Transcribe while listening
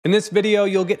In this video,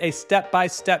 you'll get a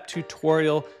step-by-step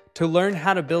tutorial to learn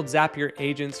how to build Zapier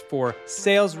agents for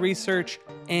sales research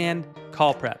and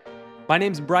call prep. My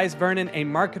name's Bryce Vernon, a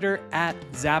marketer at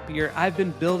Zapier. I've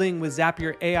been building with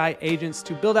Zapier AI agents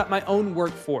to build out my own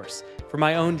workforce for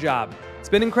my own job. It's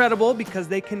been incredible because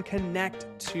they can connect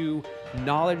to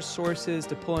knowledge sources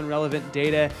to pull in relevant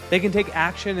data. They can take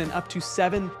action in up to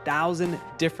 7,000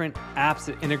 different apps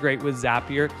that integrate with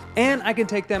Zapier. And I can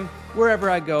take them wherever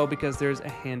I go because there's a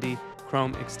handy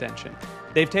Chrome extension.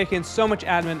 They've taken so much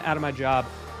admin out of my job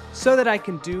so that I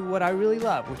can do what I really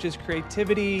love, which is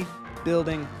creativity,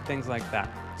 building, things like that.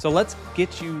 So let's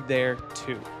get you there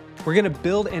too. We're gonna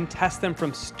build and test them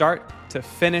from start to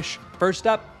finish. First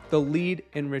up, the lead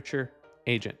enricher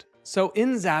agent. So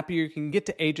in Zapier, you can get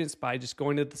to agents by just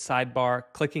going to the sidebar,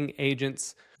 clicking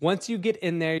agents. Once you get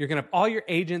in there, you're gonna have all your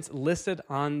agents listed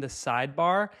on the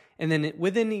sidebar. And then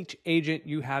within each agent,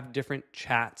 you have different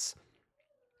chats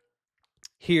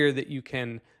here that you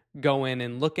can go in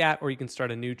and look at, or you can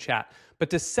start a new chat. But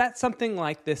to set something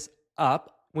like this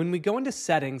up, when we go into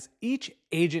settings, each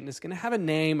agent is gonna have a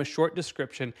name, a short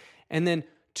description, and then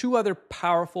two other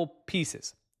powerful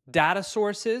pieces. Data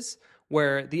sources,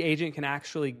 where the agent can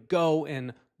actually go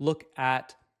and look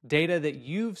at data that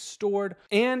you've stored,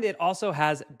 and it also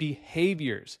has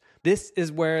behaviors. This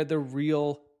is where the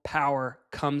real power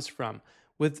comes from.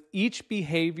 With each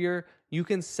behavior, you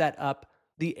can set up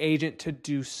the agent to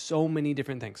do so many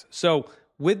different things. So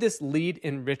with this lead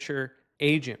enricher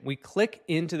agent, we click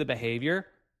into the behavior.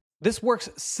 This works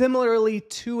similarly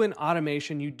to an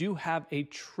automation. You do have a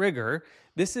trigger.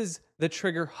 This is the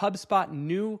trigger HubSpot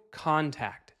new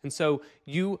contact. And so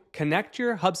you connect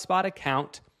your HubSpot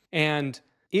account and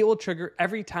it will trigger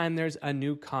every time there's a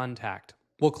new contact.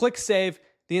 We'll click save.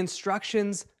 The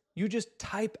instructions, you just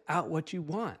type out what you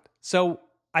want. So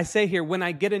I say here, when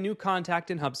I get a new contact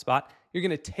in HubSpot, you're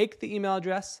gonna take the email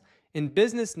address and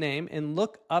business name and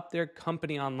look up their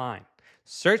company online.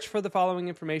 Search for the following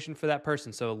information for that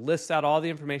person. So it lists out all the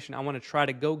information I want to try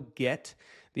to go get.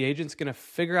 The agent's going to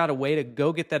figure out a way to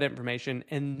go get that information.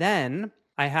 And then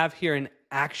I have here an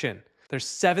action. There's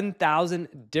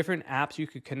 7,000 different apps you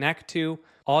could connect to.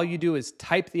 All you do is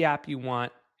type the app you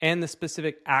want and the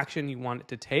specific action you want it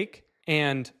to take,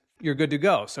 and you're good to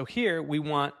go. So here we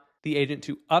want the agent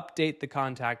to update the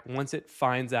contact once it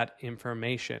finds that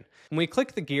information. When we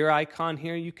click the gear icon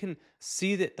here, you can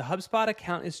see that the HubSpot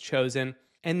account is chosen,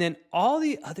 and then all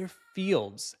the other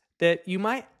fields that you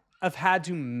might have had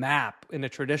to map in a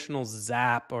traditional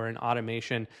Zap or an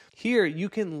automation, here you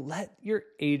can let your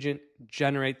agent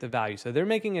generate the value. So they're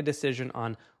making a decision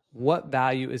on what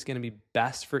value is going to be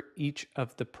best for each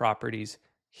of the properties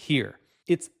here.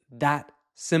 It's that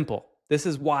simple. This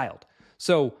is wild.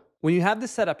 So when you have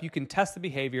this set up, you can test the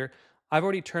behavior. I've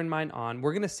already turned mine on.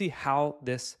 We're gonna see how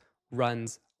this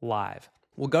runs live.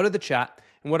 We'll go to the chat,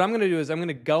 and what I'm gonna do is I'm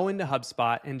gonna go into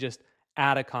HubSpot and just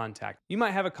add a contact. You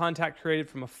might have a contact created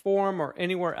from a form or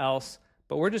anywhere else,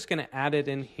 but we're just gonna add it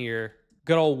in here.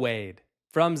 Good old Wade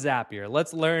from Zapier.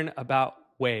 Let's learn about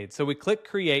Wade. So we click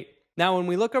create. Now, when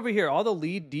we look over here, all the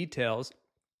lead details,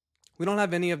 we don't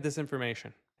have any of this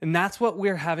information. And that's what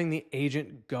we're having the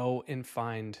agent go and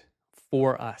find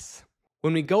for us.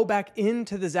 When we go back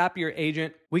into the Zapier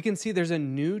agent, we can see there's a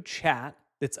new chat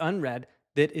that's unread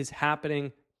that is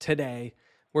happening today.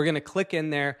 We're gonna click in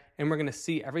there and we're gonna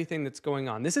see everything that's going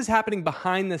on. This is happening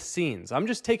behind the scenes. I'm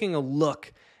just taking a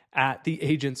look at the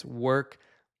agent's work.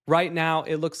 Right now,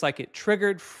 it looks like it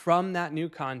triggered from that new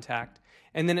contact.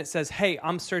 And then it says, hey,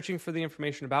 I'm searching for the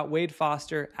information about Wade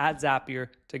Foster at Zapier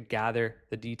to gather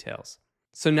the details.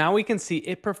 So now we can see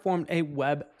it performed a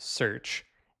web search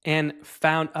and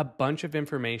found a bunch of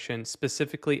information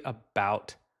specifically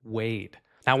about Wade.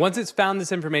 Now, once it's found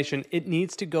this information, it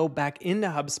needs to go back into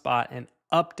HubSpot and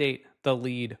update the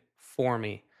lead for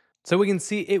me. So we can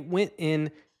see it went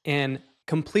in and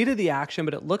completed the action,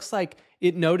 but it looks like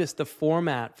it noticed the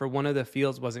format for one of the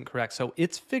fields wasn't correct. So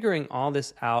it's figuring all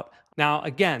this out. Now,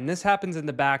 again, this happens in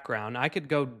the background. I could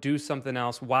go do something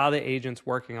else while the agent's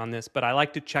working on this, but I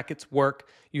like to check its work.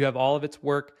 You have all of its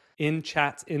work in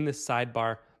chats in this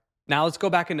sidebar. Now let's go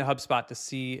back into HubSpot to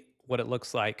see what it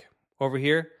looks like. Over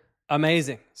here,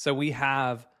 amazing. So we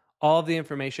have all of the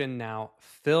information now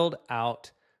filled out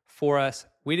for us.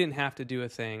 We didn't have to do a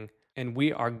thing, and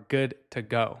we are good to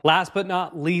go. Last but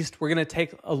not least, we're gonna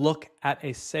take a look at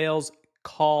a sales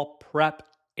call prep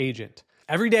agent.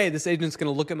 Every day, this agent's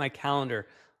gonna look at my calendar,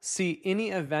 see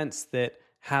any events that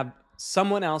have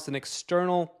someone else, an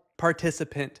external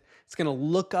participant. It's gonna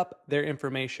look up their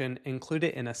information, include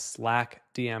it in a Slack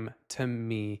DM to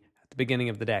me at the beginning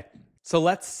of the day. So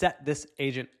let's set this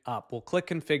agent up. We'll click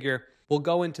configure. we'll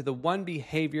go into the one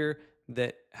behavior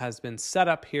that has been set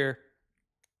up here.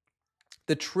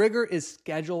 The trigger is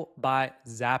scheduled by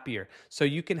Zapier. So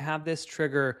you can have this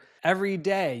trigger every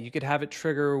day. You could have it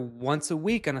trigger once a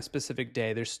week on a specific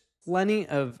day. There's plenty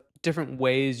of different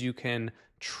ways you can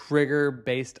trigger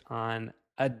based on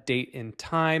a date and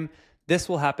time. This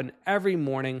will happen every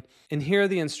morning. And here are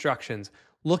the instructions.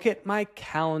 Look at my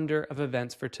calendar of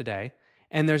events for today.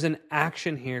 And there's an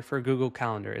action here for Google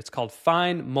Calendar. It's called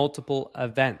Find Multiple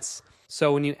Events.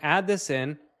 So when you add this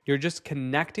in, you're just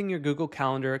connecting your Google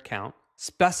Calendar account,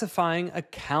 specifying a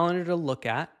calendar to look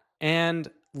at, and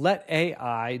let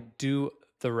AI do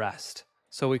the rest.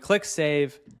 So we click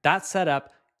save, that's set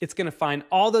up. It's gonna find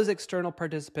all those external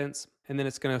participants, and then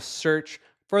it's gonna search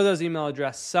for those email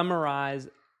addresses, summarize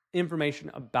information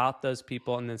about those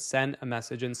people, and then send a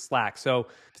message in Slack. So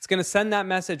if it's gonna send that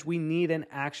message, we need an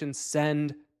action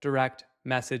send direct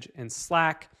message in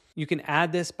Slack. You can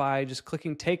add this by just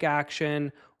clicking take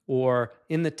action, or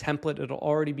in the template, it'll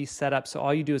already be set up. So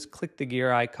all you do is click the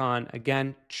gear icon.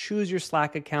 Again, choose your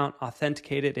Slack account,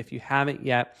 authenticate it if you haven't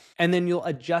yet, and then you'll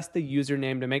adjust the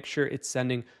username to make sure it's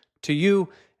sending to you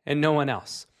and no one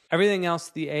else. Everything else,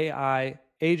 the AI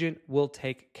agent will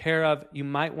take care of. You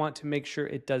might want to make sure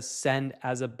it does send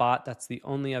as a bot. That's the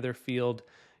only other field.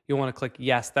 You'll want to click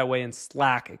yes. That way in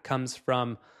Slack, it comes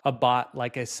from a bot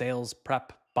like a sales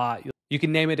prep bot. You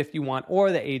can name it if you want,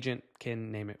 or the agent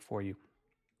can name it for you.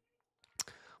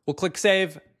 We'll click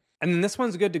save, and then this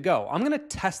one's good to go. I'm gonna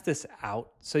test this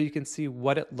out so you can see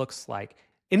what it looks like.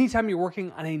 Anytime you're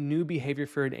working on a new behavior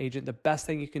for an agent, the best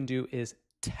thing you can do is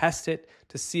test it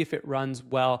to see if it runs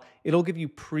well. It'll give you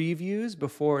previews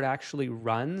before it actually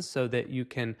runs so that you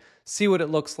can see what it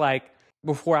looks like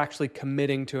before actually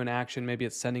committing to an action. Maybe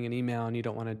it's sending an email and you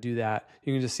don't wanna do that.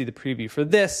 You can just see the preview. For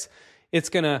this, it's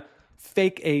gonna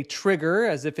fake a trigger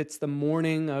as if it's the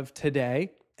morning of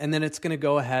today. And then it's gonna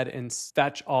go ahead and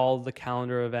fetch all the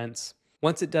calendar events.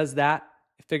 Once it does that,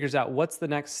 it figures out what's the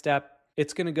next step.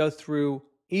 It's gonna go through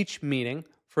each meeting.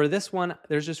 For this one,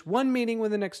 there's just one meeting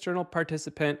with an external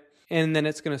participant, and then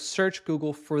it's gonna search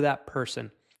Google for that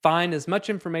person, find as much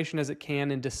information as it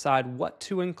can and decide what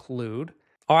to include.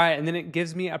 All right, and then it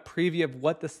gives me a preview of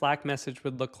what the Slack message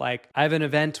would look like. I have an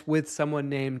event with someone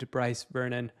named Bryce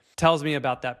Vernon, tells me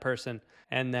about that person,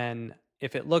 and then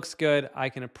if it looks good, I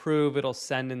can approve. It'll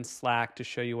send in Slack to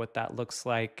show you what that looks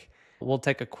like. We'll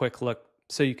take a quick look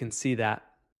so you can see that.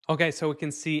 Okay, so we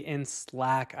can see in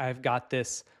Slack, I've got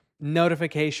this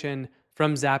notification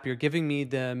from Zapier giving me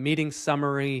the meeting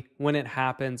summary, when it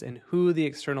happens, and who the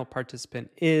external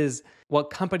participant is, what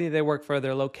company they work for,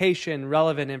 their location,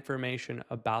 relevant information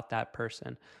about that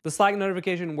person. The Slack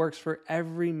notification works for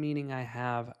every meeting I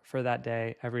have for that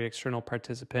day, every external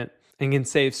participant, and can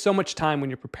save so much time when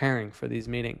you're preparing for these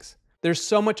meetings. There's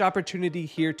so much opportunity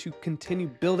here to continue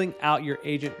building out your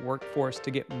agent workforce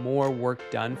to get more work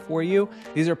done for you.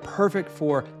 These are perfect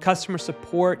for customer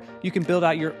support. You can build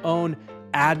out your own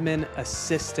admin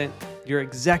assistant, your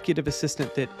executive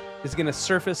assistant that is gonna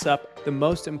surface up the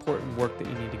most important work that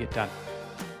you need to get done.